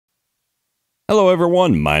Hello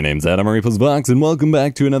everyone, my name's Adam Box, and welcome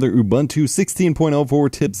back to another Ubuntu 16.04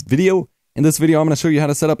 tips video. In this video, I'm going to show you how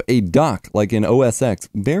to set up a dock like in OS X,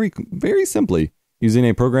 very simply, using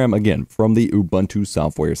a program, again, from the Ubuntu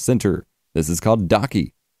Software Center. This is called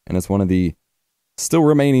Docky, and it's one of the still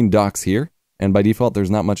remaining docks here, and by default, there's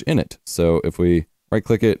not much in it. So if we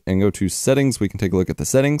right-click it and go to Settings, we can take a look at the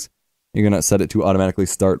settings. You're going to set it to automatically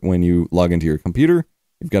start when you log into your computer.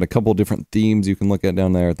 You've got a couple different themes you can look at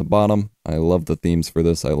down there at the bottom. I love the themes for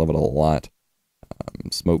this. I love it a lot.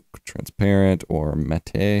 Smoke, transparent, or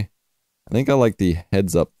matte. I think I like the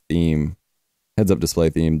heads-up theme, heads-up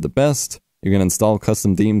display theme the best. You can install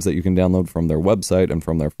custom themes that you can download from their website and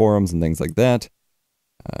from their forums and things like that.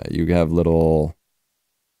 You have little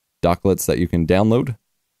docklets that you can download,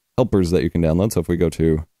 helpers that you can download. So if we go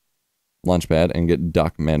to Launchpad and get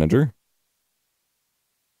Dock Manager,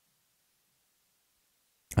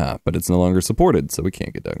 but it's no longer supported, so we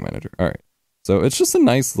can't get Dock Manager. All right, so it's just a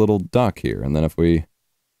nice little dock here. And then if we,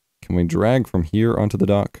 can we drag from here onto the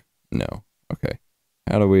dock? No. Okay.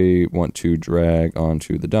 How do we want to drag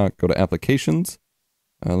onto the dock? Go to Applications.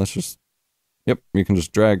 Let's just, yep, you can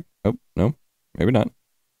just drag. Oh, no, maybe not.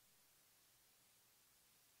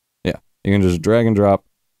 Yeah, you can just drag and drop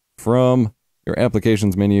from your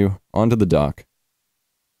Applications menu onto the dock.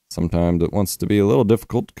 Sometimes it wants to be a little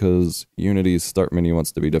difficult because Unity's start menu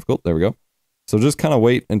wants to be difficult. There we go. So just kind of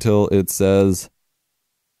wait until it says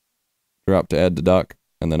drop to add to dock,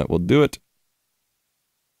 and then it will do it.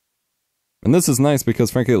 And this is nice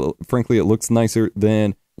because frankly it looks nicer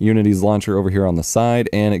than Unity's launcher over here on the side,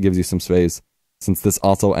 and it gives you some space. Since this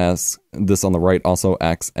also asks, this on the right also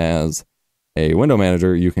acts as a window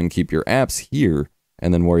manager, you can keep your apps here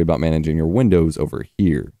and then worry about managing your windows over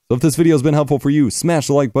here. So if this video has been helpful for you, smash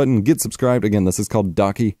the like button, get subscribed. Again, this is called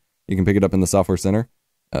Docky. You can pick it up in the Software Center.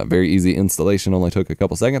 Very easy installation, only took a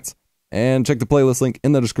couple seconds. And check the playlist link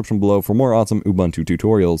in the description below for more awesome Ubuntu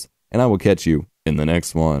tutorials. And I will catch you in the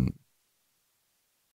next one.